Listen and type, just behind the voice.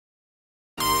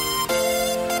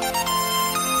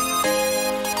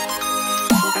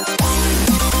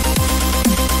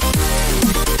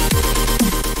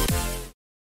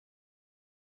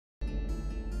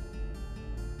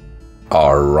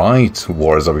Alright,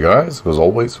 what is up guys? As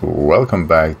always, welcome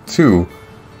back to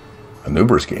a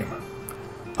Noobers game.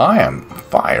 I am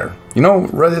fire. You know,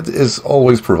 Reddit is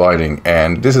always providing,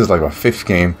 and this is like my 5th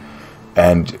game,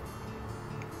 and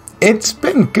it's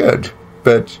been good,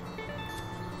 but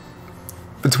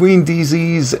between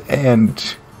DZs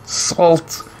and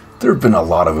Salt, there have been a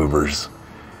lot of Ubers.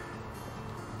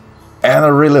 And I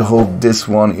really hope this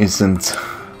one isn't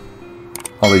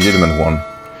a legitimate one.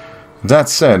 That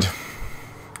said,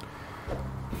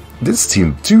 this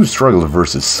team do struggle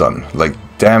versus Sun. Like,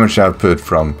 damage output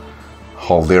from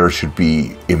Halder should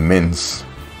be immense.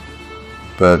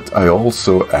 But I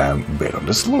also am a bit on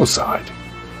the slow side.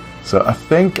 So I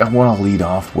think I want to lead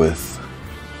off with...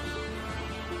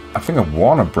 I think I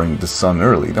want to bring the Sun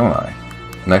early, don't I?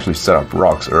 And actually set up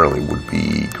rocks early would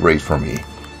be great for me.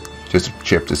 Just to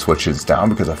chip the switches down,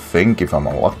 because I think if I'm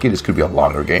unlucky this could be a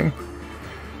longer game.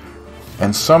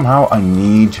 And somehow I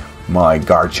need my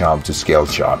Garchomp to Scale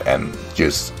Shot and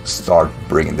just start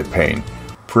bringing the pain.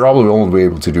 Probably won't be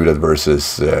able to do that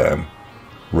versus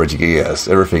Regieleki.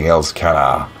 Everything else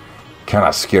kinda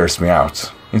scares me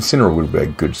out. Incineroar would be a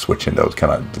good switch in though to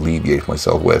kinda alleviate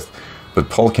myself with. But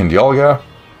Pokémon Dialga,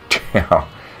 yeah.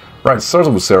 Right, starts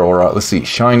with Zeraora. Let's see,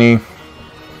 shiny.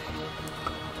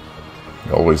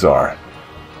 You always are.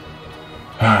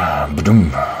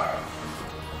 Ba-doom.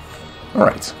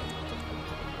 Alright.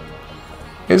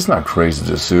 It's not crazy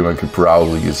to assume I could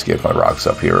probably just get my rocks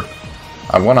up here.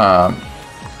 I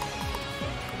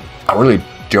really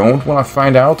don't want to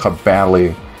find out how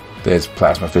badly this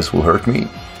Plasma Fist will hurt me.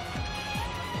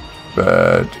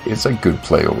 But it's a good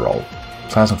play overall.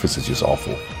 Plasma Fist is just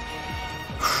awful.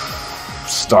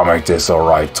 Stomach this,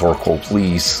 alright, Torkoal,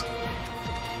 please.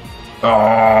 Oh,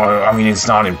 I mean, it's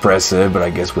not impressive, but I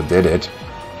guess we did it.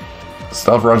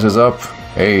 Stuff rushes up.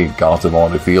 Hey, got him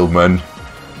on the field, man.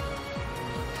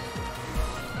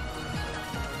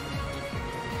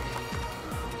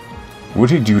 Would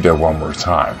he do that one more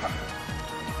time?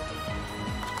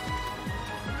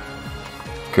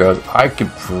 Because I could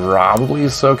probably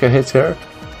soak a hit here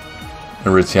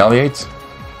and retaliate.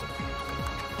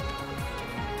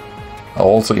 I'll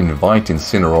also invite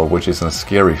Incineroar, which is a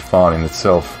scary thought in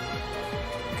itself.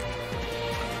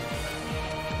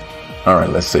 Alright,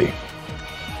 let's see.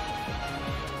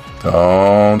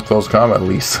 Don't close combat, at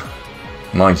least.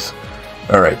 Nice.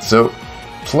 Alright, so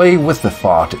play with the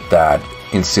thought that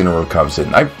Incineroar comes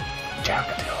in. I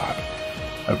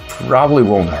probably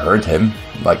won't hurt him,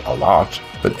 like a lot,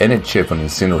 but any chip on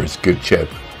Incineroar is good chip.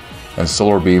 And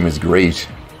Solar Beam is great.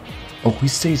 Oh, he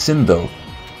stays in though.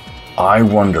 I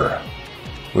wonder.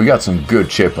 We got some good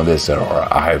chip on this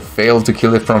Zeraora. I have failed to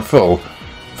kill it from full,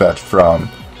 but from,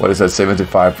 what is that,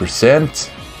 75%?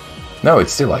 No,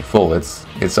 it's still like full. It's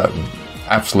an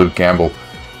absolute gamble.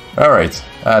 Alright,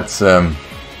 that's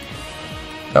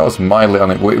that was mildly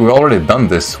on it. We already done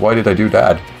this. Why did I do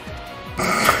that?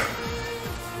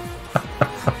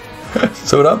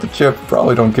 So without the chip,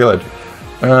 probably don't kill it.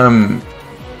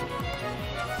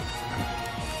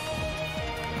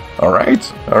 Alright,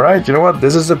 you know what?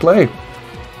 This is the play.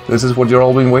 This is what you're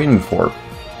all been waiting for.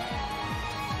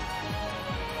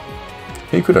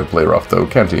 He could have played rough though,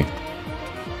 can't he?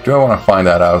 Do I want to find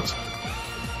that out?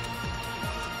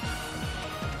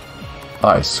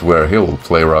 I swear he will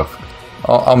play rough.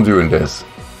 I'm doing this.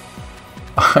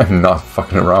 I'm not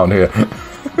fucking around here.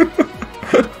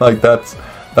 Like that's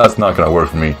not gonna work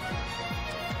for me.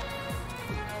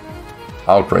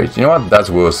 Outrage. You know what?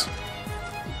 That's wuss.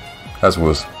 That's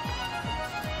wuss.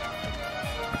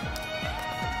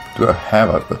 Do I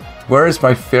have it? Where is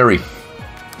my fairy?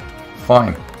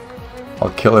 Fine.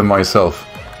 I'll kill him myself.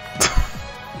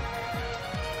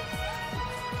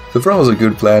 The front was a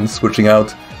good plan, switching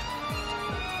out.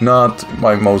 Not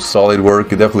my most solid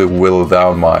work. It definitely whittled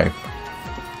down my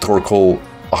Torkoal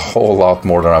a whole lot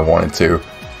more than I wanted to.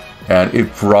 And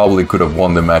it probably could have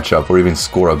won the matchup or even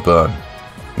score a burn.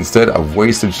 Instead, I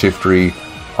wasted Shiftry.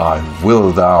 I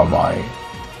whittled down my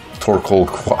Torkoal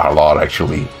quite a lot,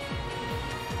 actually.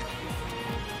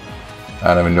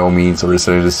 And I have no means of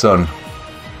resetting the Sun.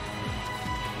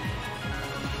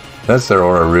 That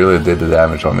Zeraora really did the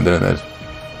damage on me, didn't it?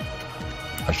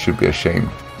 I should be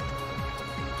ashamed.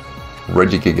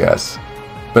 Regieleki.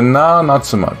 But now, not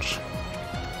so much.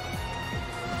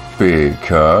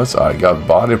 Because I got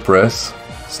body press.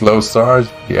 Slow start?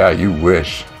 Yeah, you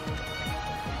wish.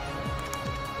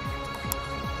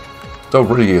 Though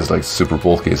Regieleki is like super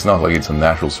bulky, it's not like it's a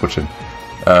natural switching.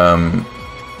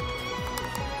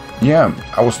 Yeah,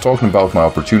 I was talking about my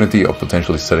opportunity of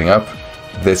potentially setting up.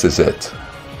 This is it.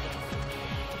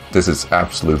 This is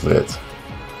absolutely it.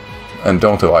 And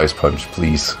don't do Ice Punch,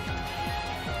 please.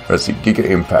 Let's see, Giga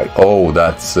Impact. Oh,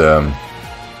 that's a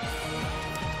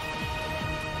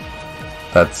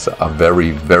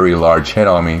very, very large hit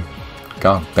on me.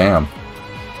 God damn.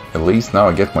 At least now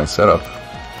I get my setup.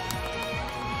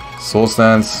 Soul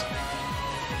Stance.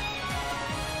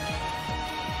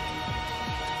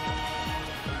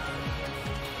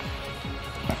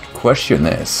 Question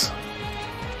is,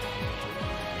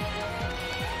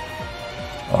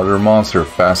 are there monster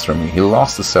faster than me? He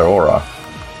lost the Zeraora.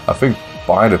 I think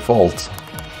by default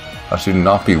I should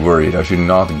not be worried. I should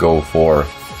not go for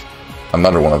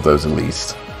another one of those at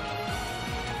least.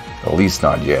 At least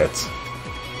not yet.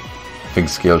 I think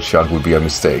Scale Shot would be a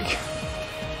mistake.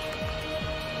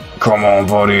 Come on,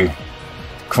 buddy.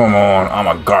 Come on, I'm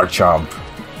a Garchomp.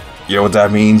 You know what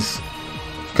that means?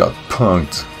 Got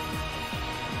punked.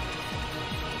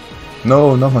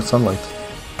 No, not my sunlight.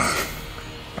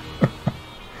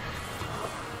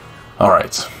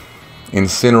 Alright.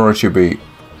 Incineroar should be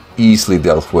easily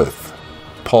dealt with.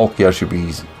 Palkia should be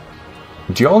easy.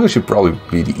 Dialga should probably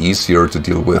be the easier to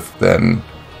deal with than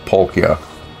Palkia.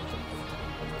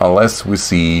 Unless we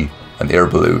see an air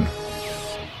balloon.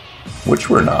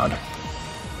 Which we're not.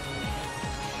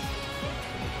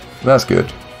 That's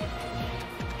good.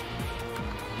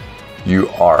 You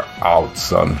are out,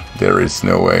 son. There is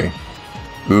no way.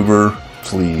 Uber,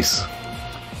 please.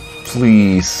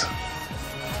 Please.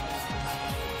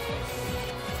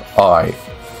 I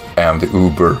am the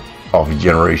Uber of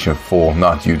Generation 4,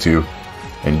 not you two.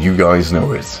 And you guys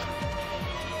know it.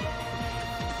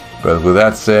 But with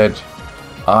that said,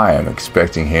 I am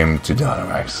expecting him to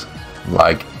Dynamax.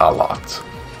 Like a lot.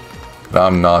 But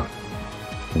I'm not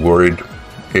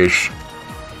worried-ish.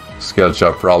 Scale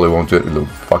Shot probably won't do it, little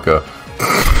fucker.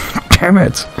 Damn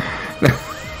it!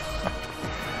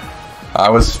 I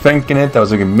was thinking it, I was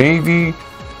thinking maybe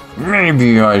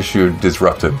I should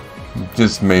disrupt him.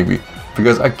 Just maybe.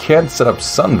 Because I can't set up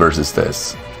Sun versus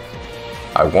this.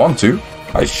 I want to,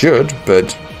 I should,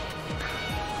 but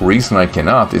the reason I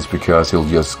cannot is because he'll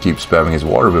just keep spamming his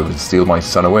water move and steal my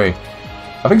Sun away.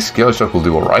 I think Scale Shot will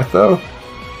do alright though.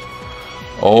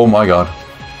 Oh my god.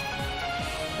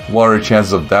 What are the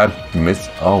chances of that miss?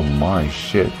 Oh my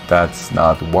shit, that's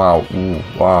not, wow, ooh,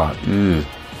 wow, ew.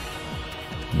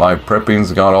 My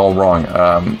prepping's got all wrong.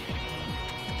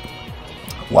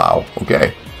 Wow,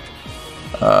 okay.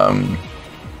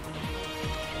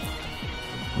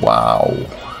 Wow.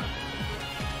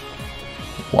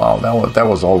 Wow, that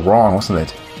was all wrong, wasn't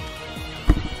it?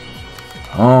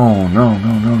 Oh, no.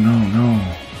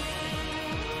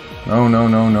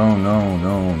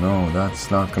 No, that's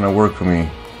not gonna work for me.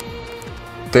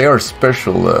 They are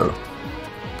special though.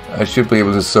 I should be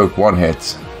able to soak one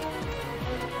hit.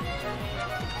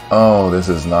 Oh, this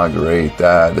is not great.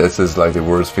 This is like the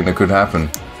worst thing that could happen.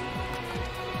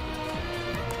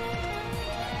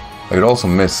 I could also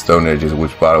miss Stone Edges,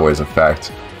 which by the way is a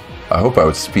fact. I hope I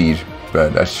would speed,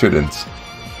 but I shouldn't.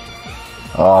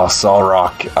 Oh,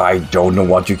 Solrock, I don't know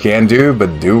what you can do,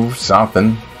 but do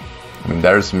something. I mean,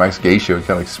 there's Max Geisha,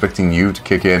 kind of expecting you to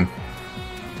kick in.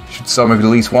 Should summon at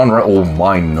least one, right? Oh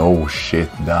my, no shit,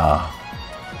 nah.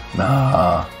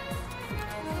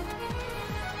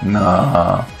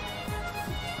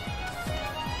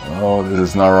 Oh, this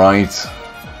is not right.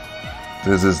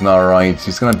 This is not right.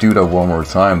 She's gonna do that one more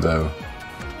time, though.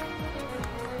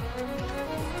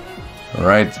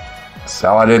 Alright,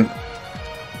 Saladin.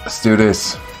 Let's do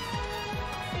this.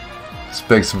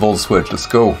 Specs Volt Switch, let's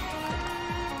go.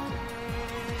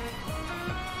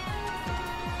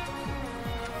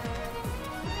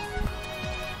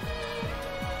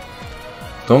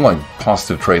 The only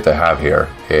positive trait I have here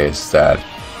is that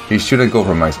he shouldn't go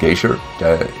for Max Geisha.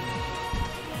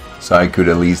 So I could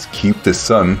at least keep the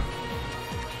Sun.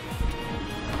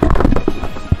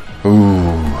 Ooh,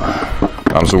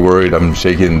 I'm so worried. I'm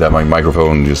shaking that my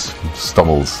microphone just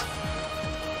stumbles.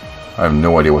 I have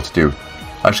no idea what to do.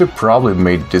 I should probably have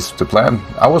made this the plan.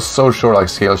 I was so sure like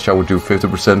Scale Shot would do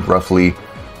 50% roughly.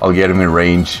 I'll get him in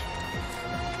range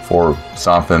for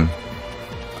something.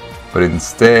 But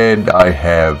instead I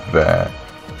have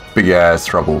big ass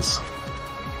troubles.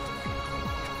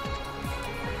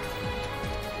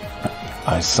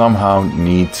 I somehow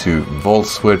need to Volt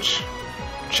Switch,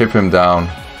 chip him down,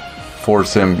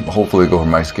 force him, hopefully go for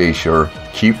Max Geisha,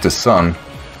 keep the Sun,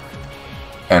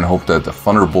 and hope that the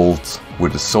Thunderbolt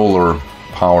with the solar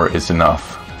power is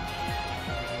enough.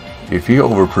 If he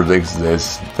overpredicts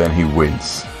this, then he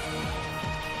wins.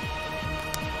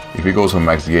 If he goes for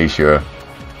Max Geisha,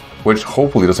 which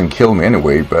hopefully doesn't kill me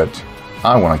anyway, but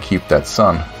I want to keep that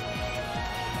Sun.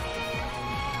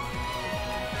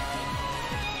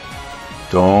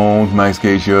 Don't Max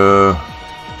Geisha.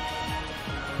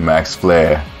 Max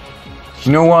Flare.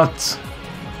 You know what?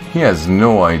 He has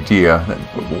no idea.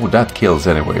 That kills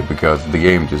anyway, because the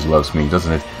game just loves me,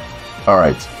 doesn't it?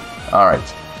 Alright,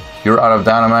 alright. You're out of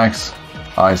Dynamax.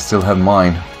 I still have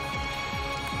mine.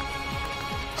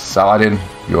 Saladin,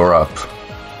 you're up.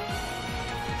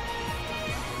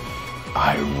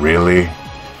 I really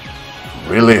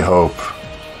hope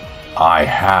I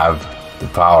have the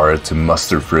power to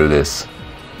muster through this.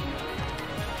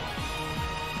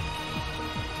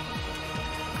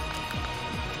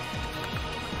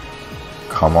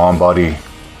 Come on, buddy.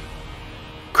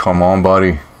 Come on,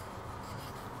 buddy.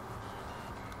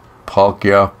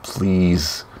 Palkia,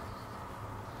 please.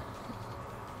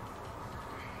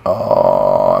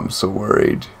 Oh, I'm so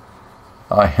worried.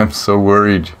 I am so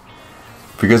worried.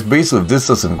 Because basically if this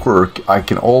doesn't work, I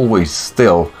can always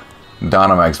still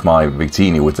Dynamax my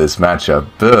Victini with this matchup.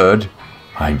 But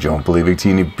I don't believe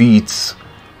Victini beats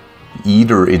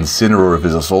either Incineroar if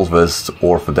it's Assault Vest,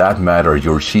 or for that matter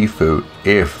your Shifu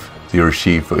if your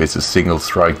Shifu is a single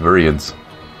strike variant.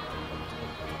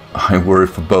 I'm worried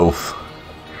for both.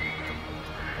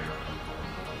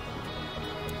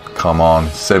 Come on,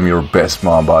 send me your best,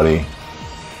 my buddy.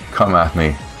 Come at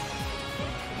me.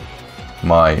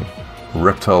 My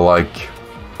reptile-like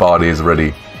body is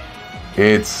ready.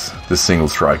 It's the single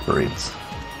strike variant.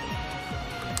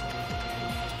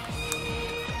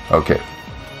 Okay.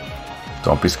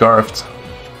 Don't be scarfed.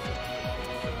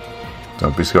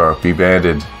 Don't be scarfed. Be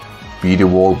banded. Be the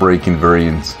wall breaking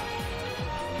variant.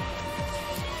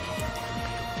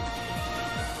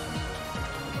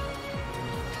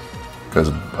 Because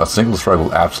a single strike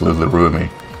will absolutely ruin me.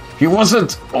 He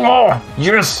wasn't! Oh,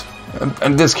 yes!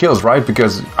 And this kills, right?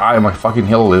 Because I am a fucking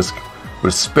HELIOLISK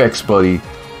with specs, buddy.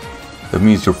 That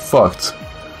means you're fucked.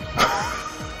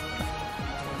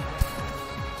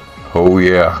 Oh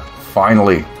yeah,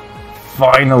 finally.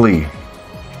 Finally!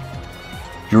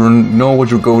 You know what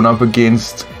you're going up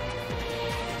against?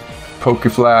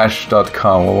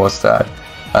 Pokeflash.com, what was that?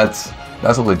 That's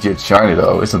a legit shiny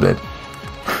though, isn't it?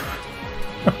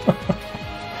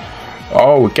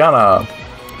 Oh, we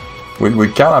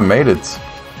kinda made it.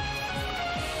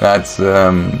 That's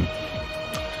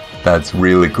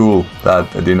really cool.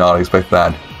 That I did not expect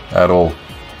that at all.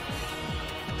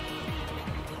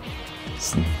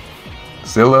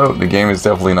 Still though, the game is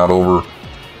definitely not over.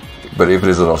 But if it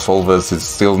is an Assault Vest, it's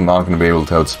still not going to be able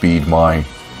to outspeed my...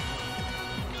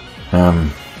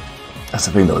 that's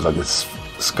the thing though, it's like this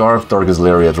Scarf Darkest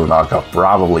Lariat Runaka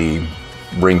probably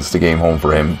brings the game home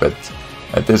for him, but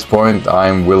at this point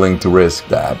I'm willing to risk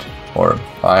that. Or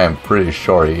I am pretty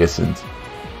sure he isn't.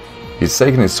 He's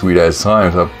taking his sweet ass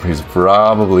time, so he's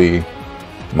probably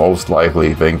most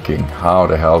likely thinking, how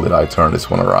the hell did I turn this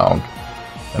one around?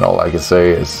 And all I can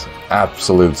say is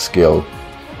absolute skill.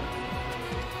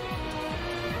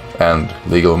 And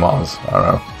legal amounts, I don't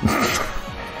know.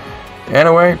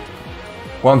 Anyway,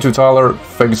 1-2 Tyler,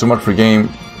 thank you so much for the game.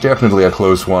 Definitely a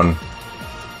close one.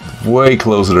 Way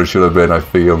closer than it should have been, I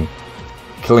feel.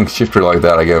 Killing Shifter like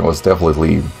that again was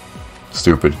definitely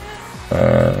stupid.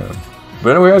 But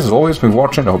anyway guys, as always, been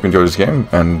watching. I hope you enjoyed this game,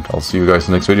 and I'll see you guys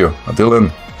in the next video. Until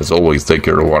then, as always, take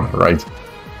care everyone, alright?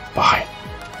 Bye.